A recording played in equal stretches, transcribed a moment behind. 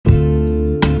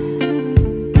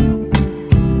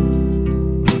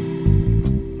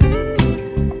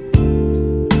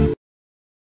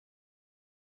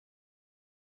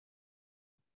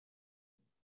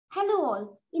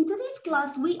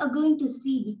class, we are going to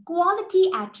see the quality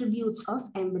attributes of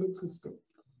embedded system.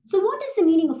 So what is the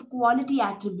meaning of quality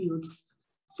attributes?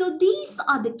 So these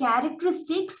are the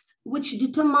characteristics which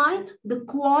determine the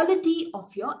quality of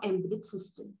your embedded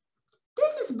system.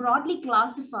 This is broadly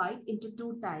classified into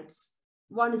two types.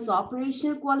 One is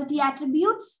operational quality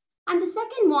attributes, and the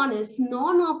second one is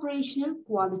non-operational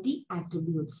quality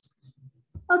attributes.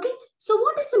 Okay, so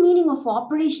what is the meaning of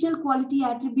operational quality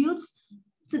attributes?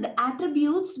 So the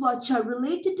attributes which are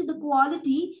related to the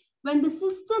quality when the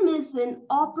system is in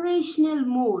operational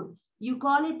mode, you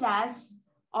call it as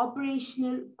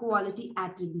operational quality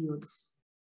attributes.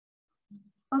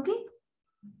 Okay.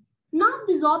 Now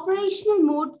this operational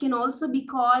mode can also be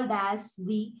called as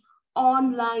the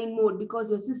online mode because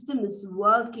your system is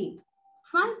working.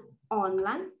 Fine,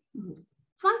 online mode.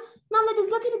 Fine. Now let us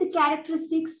look into the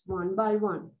characteristics one by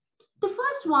one. The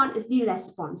first one is the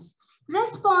response.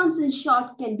 Response in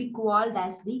short can be called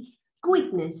as the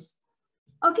quickness.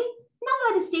 Okay. Now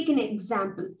let us take an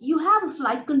example. You have a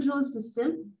flight control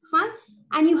system, fine,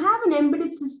 and you have an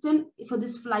embedded system for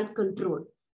this flight control.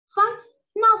 Fine.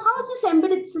 Now, how this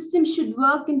embedded system should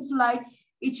work in flight?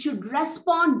 It should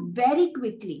respond very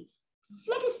quickly.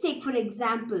 Let us take, for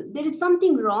example, there is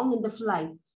something wrong in the flight.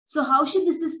 So how should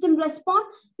the system respond?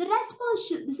 The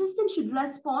system should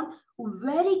respond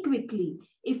very quickly.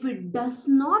 If it does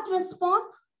not respond,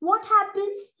 what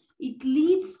happens? It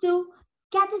leads to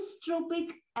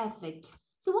catastrophic effect.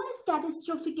 So what is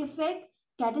catastrophic effect?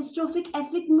 Catastrophic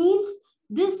effect means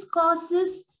this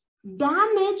causes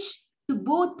damage to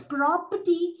both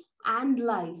property and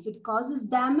life. It causes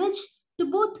damage to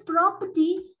both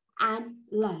property and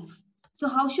life. So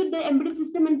how should the embedded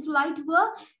system in flight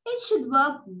work? It should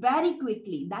work very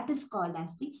quickly. That is called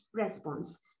as the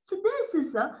response. So this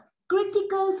is a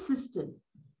critical system.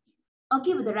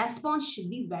 Okay, but the response should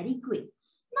be very quick.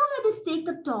 Now let us take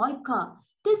a toy car.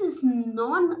 This is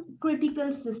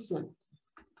non-critical system.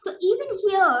 So even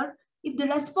here, if the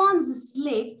response is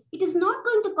late, it is not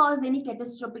going to cause any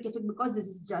catastrophic effect because this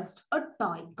is just a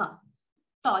toy car,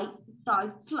 toy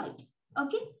flight.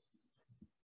 Okay.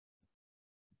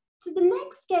 So the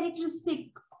next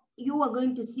characteristic you are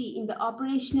going to see in the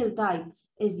operational type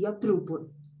is your throughput.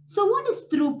 So what is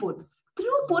throughput?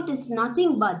 Throughput is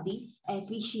nothing but the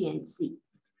efficiency.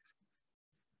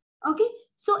 Okay.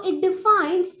 So it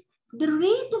defines the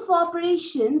rate of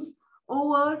operations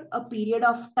over a period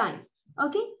of time.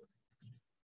 Okay.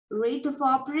 Rate of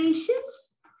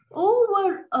operations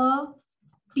over a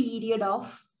period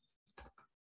of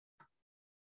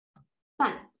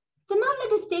time. So now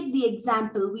let us take the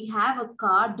example. We have a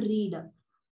card reader.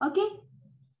 Okay,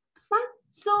 fine.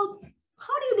 So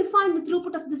how do you define the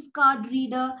throughput of this card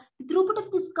reader? The throughput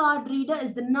of this card reader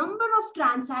is the number of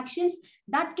transactions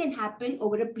that can happen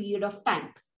over a period of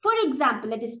time. For example,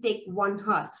 let us take 1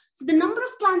 hour. So the number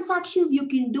of transactions you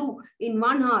can do in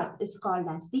 1 hour is called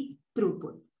as the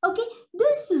throughput. Okay,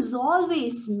 this is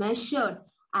always measured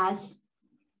as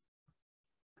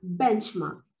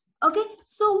benchmark. Okay,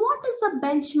 so what is a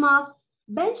benchmark?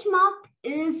 Benchmark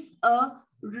is a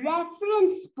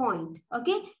reference point.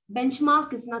 Okay,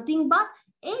 benchmark is nothing but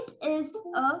it is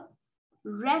a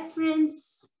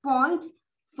reference point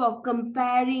for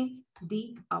comparing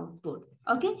the output.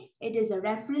 Okay, it is a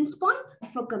reference point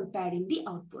for comparing the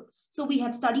output. So we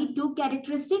have studied two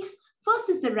characteristics. First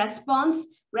is the response.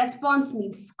 Response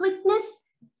means quickness.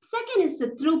 Second is the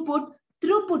throughput.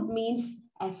 Throughput means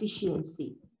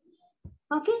efficiency.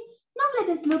 Okay. Now let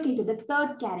us look into the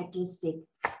third characteristic.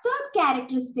 Third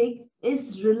characteristic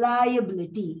is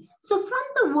reliability. So from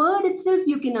the word itself,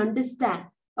 you can understand.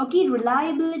 Okay.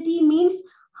 Reliability means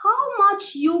how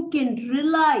much you can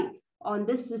rely on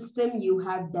the system you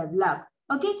have developed.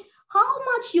 Okay. How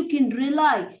much you can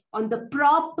rely on the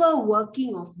proper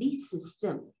working of the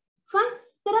system. Fine.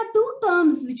 There are two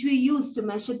terms which we use to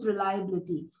measure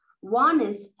reliability. One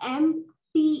is MTBF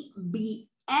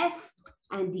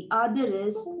and the other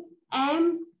is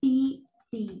MTTR.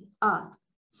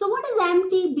 So what is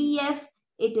MTBF?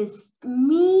 It is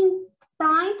mean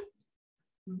time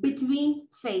between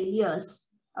failures.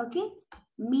 Okay,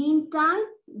 mean time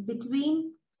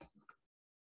between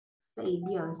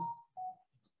failures.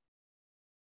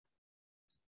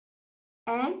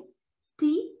 MTBF.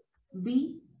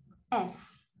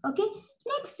 Okay,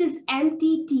 next is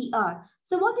MTTR.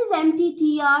 So what is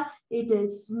MTTR? It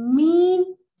is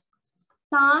mean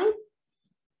time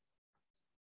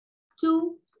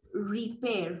to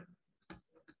repair.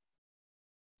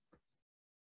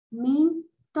 Mean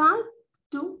time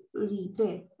to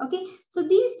repair. Okay, so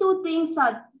these two things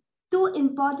are two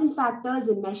important factors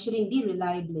in measuring the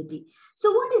reliability.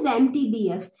 So what is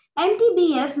MTBF?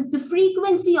 MTBF is the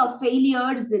frequency of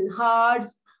failures in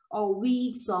hours or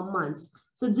weeks or months.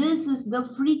 So this is the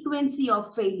frequency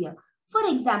of failure. For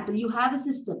example, you have a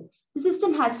system. The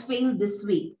system has failed this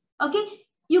week. Okay,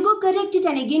 you go correct it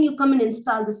and again you come and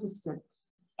install the system.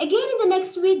 Again in the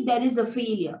next week there is a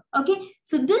failure. Okay,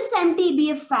 so this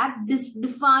MTBF fact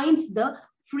defines the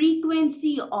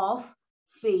frequency of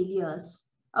failures.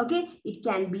 Okay, it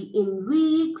can be in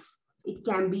weeks, it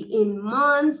can be in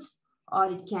months,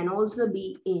 or it can also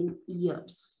be in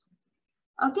years.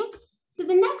 Okay, so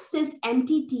the next is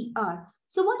MTTR.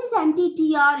 So what is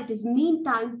MTTR? It is mean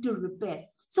time to repair.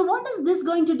 So what is this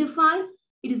going to define?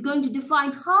 It is going to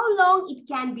define how long it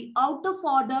can be out of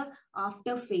order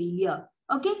after failure.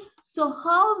 Okay, so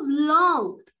how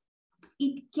long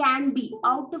it can be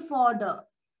out of order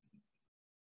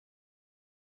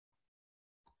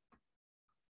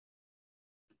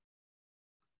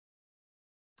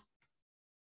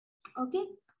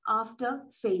after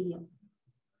failure.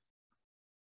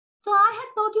 So I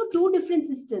have taught you two different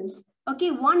systems.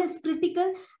 Okay, one is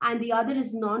critical and the other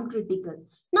is non-critical.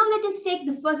 Now let us take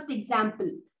the first example,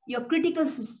 your critical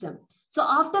system. So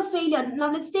after failure,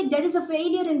 now let's take there is a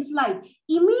failure in flight.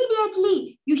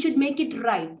 Immediately you should make it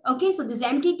right. Okay, so this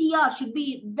MTTR should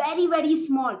be very, very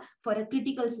small for a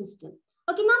critical system.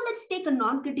 Okay, now let's take a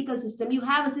non-critical system. You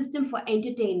have a system for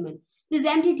entertainment. This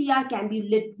MTTR can be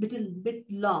little bit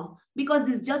long because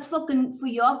this is just for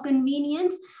your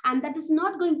convenience and that is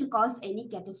not going to cause any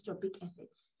catastrophic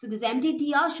effect. So this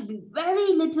MTTR should be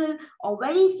very little or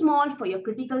very small for your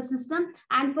critical system,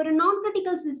 and for a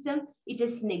non-critical system, it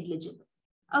is negligible.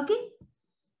 Okay.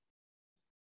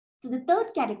 So the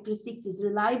third characteristics is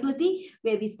reliability,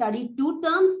 where we studied two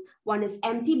terms. One is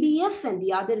MTBF and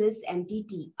the other is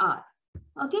MTTR.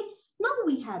 Okay. Now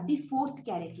we have the fourth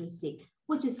characteristic,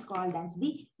 which is called as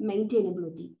the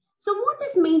maintainability. So what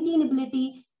is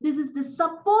maintainability? This is the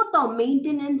support or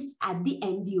maintenance at the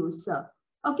end user.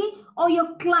 Okay, or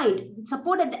your client,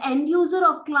 support at the end user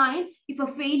or client if a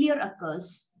failure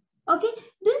occurs. Okay,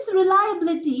 this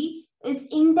reliability is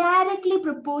indirectly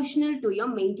proportional to your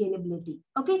maintainability.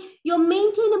 Okay, your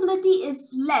maintainability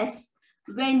is less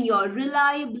when your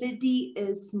reliability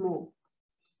is more.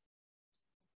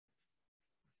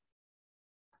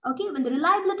 Okay, when the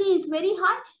reliability is very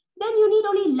high, then you need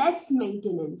only less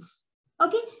maintenance.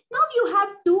 Okay, now you have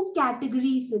two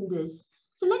categories in this.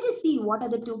 So let us see what are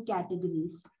the two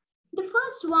categories. The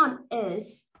first one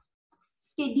is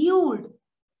scheduled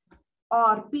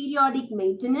or periodic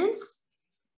maintenance.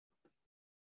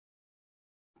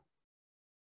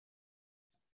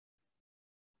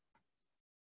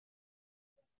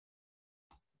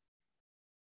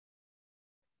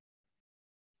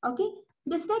 Okay.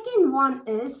 The second one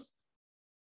is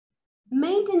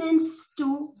maintenance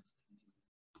to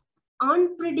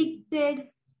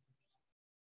unpredicted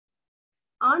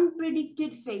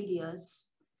failures.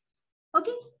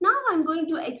 Okay, now I'm going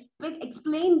to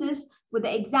explain this with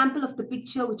the example of the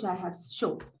picture which I have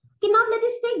shown. Okay, now let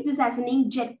us take this as an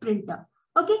inkjet printer.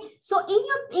 Okay, so in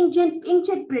your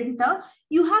inkjet printer,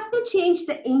 you have to change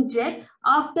the inkjet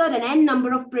after an n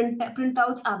number of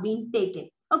printouts are being taken.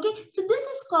 Okay, so this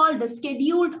is called the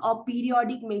scheduled or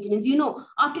periodic maintenance. You know,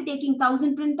 after taking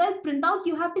 1,000 printouts,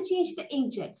 you have to change the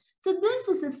inkjet. So this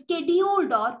is a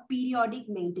scheduled or periodic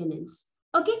maintenance.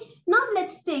 Okay, now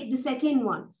let's take the second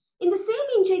one. In the same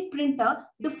inkjet printer,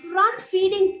 the front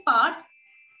feeding part.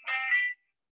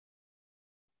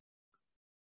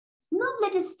 Now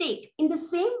let us take in the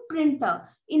same printer,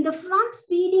 in the front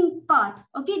feeding part,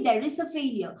 okay, there is a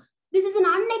failure. This is an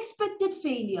unexpected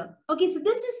failure. Okay, so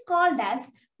this is called as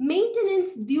maintenance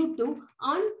due to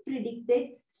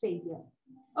unpredicted failure.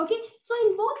 Okay, so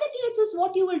in both the cases,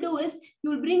 what you will do is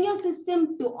you will bring your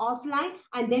system to offline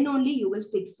and then only you will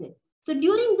fix it. So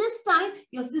during this time,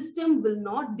 your system will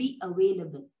not be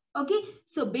available. Okay,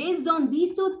 so based on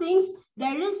these two things,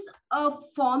 there is a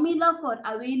formula for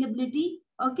availability.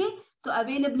 Okay, so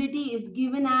availability is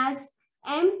given as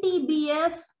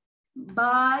MTBF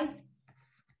by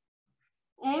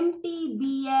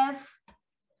MTBF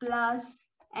plus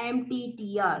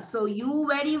MTTR. So you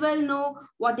very well know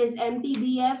what is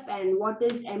MTBF and what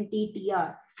is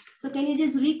MTTR. So can you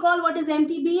just recall what is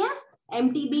MTBF?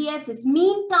 MTBF is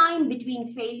mean time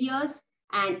between failures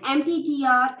and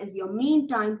MTTR is your mean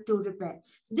time to repair.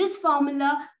 So this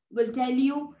formula will tell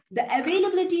you the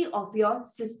availability of your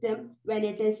system when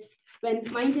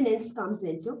maintenance comes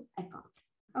into account.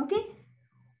 Okay.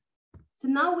 So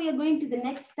now we are going to the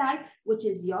next type, which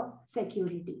is your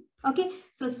security. Okay,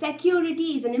 so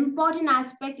security is an important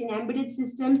aspect in embedded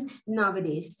systems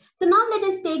nowadays. So now let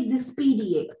us take this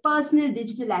PDA, personal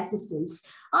digital assistance.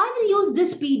 I will use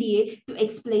this PDA to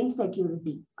explain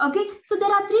security. Okay, so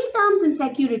there are three terms in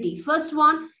security. First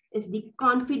one is the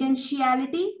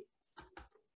confidentiality.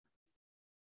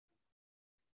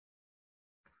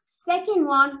 Second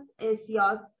one is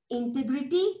your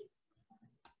integrity.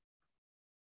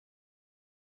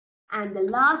 And the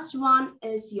last one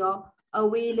is your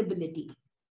availability.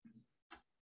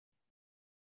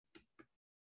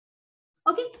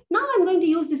 Okay, now I'm going to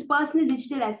use this personal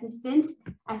digital assistance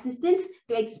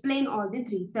to explain all the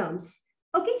three terms.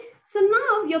 Okay, so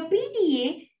now your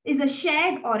PDA is a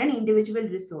shared or an individual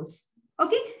resource.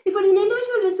 Okay, if it is an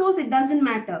individual resource, it doesn't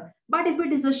matter. But if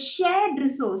it is a shared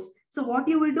resource, so what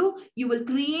you will do, you will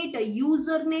create a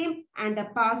username and a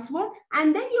password,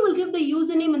 and then you will give the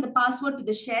username and the password to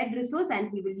the shared resource and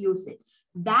he will use it.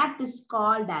 That is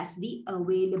called as the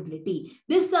availability.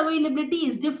 This availability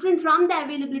is different from the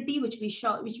availability which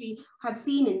we have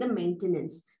seen in the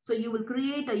maintenance. So you will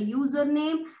create a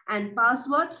username and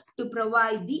password to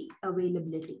provide the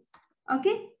availability.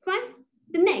 Okay, fine.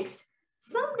 The next,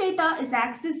 some data is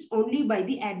accessed only by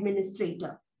the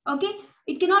administrator. Okay,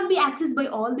 it cannot be accessed by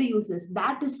all the users.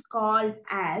 That is called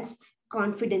as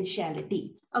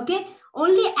confidentiality. Okay,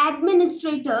 only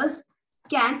administrators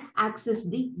can access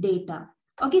the data.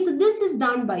 Okay, so this is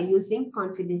done by using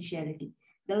confidentiality.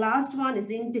 The last one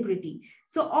is integrity.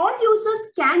 So all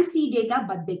users can see data,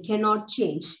 but they cannot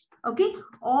change. Okay,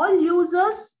 all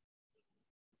users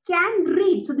can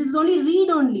read. So this is only read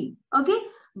only. Okay,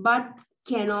 but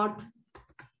cannot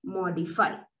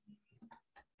modify.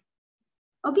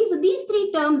 Okay, so these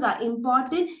three terms are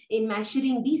important in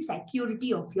measuring the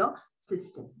security of your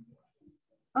system.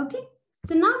 Okay,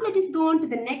 so now let us go on to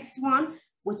the next one,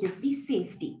 which is the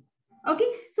safety. Okay,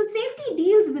 so safety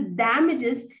deals with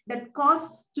damages that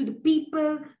cause to the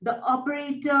people, the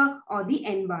operator, or the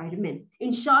environment.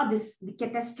 In short, this is the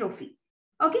catastrophe.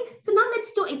 Okay, so now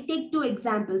let's take two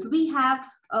examples. We have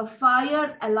a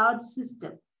fire alert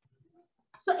system.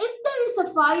 So if there is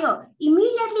a fire,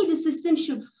 immediately the system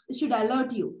should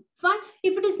alert you. Fine.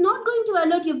 If it is not going to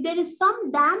alert you, if there is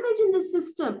some damage in the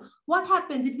system, what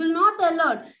happens? It will not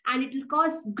alert and it will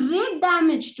cause great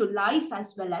damage to life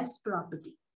as well as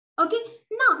property. Okay.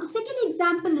 Now, the second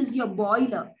example is your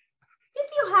boiler.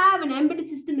 If you have an embedded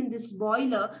system in this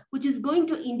boiler, which is going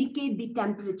to indicate the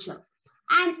temperature,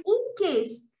 and in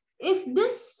case if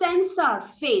this sensor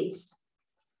fails,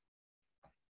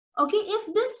 okay,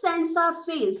 if this sensor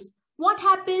fails, what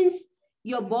happens?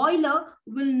 Your boiler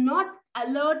will not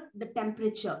alert the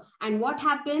temperature. And what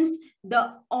happens?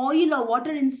 The oil or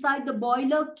water inside the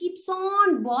boiler keeps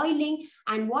on boiling.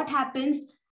 And what happens?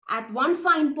 At one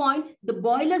fine point, the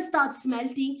boiler starts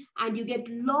melting and you get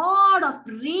a lot of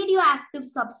radioactive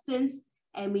substance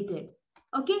emitted.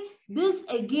 Okay, this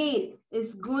again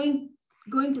is going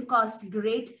to cause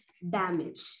great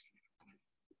damage.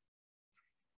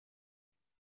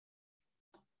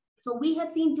 So we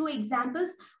have seen two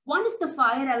examples. One is the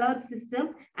fire alert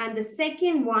system and the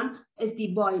second one is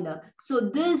the boiler. So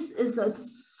this is a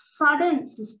sudden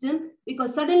system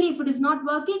because suddenly if it is not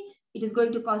working, it is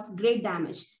going to cause great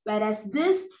damage. Whereas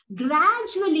this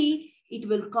gradually, it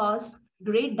will cause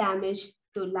great damage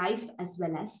to life as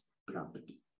well as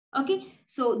property. Okay,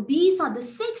 so these are the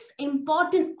 6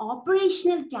 important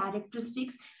operational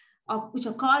characteristics which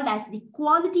are called as the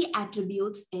quality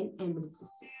attributes in embedded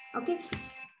system. Okay.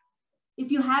 If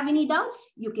you have any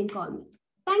doubts, you can call me.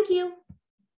 Thank you.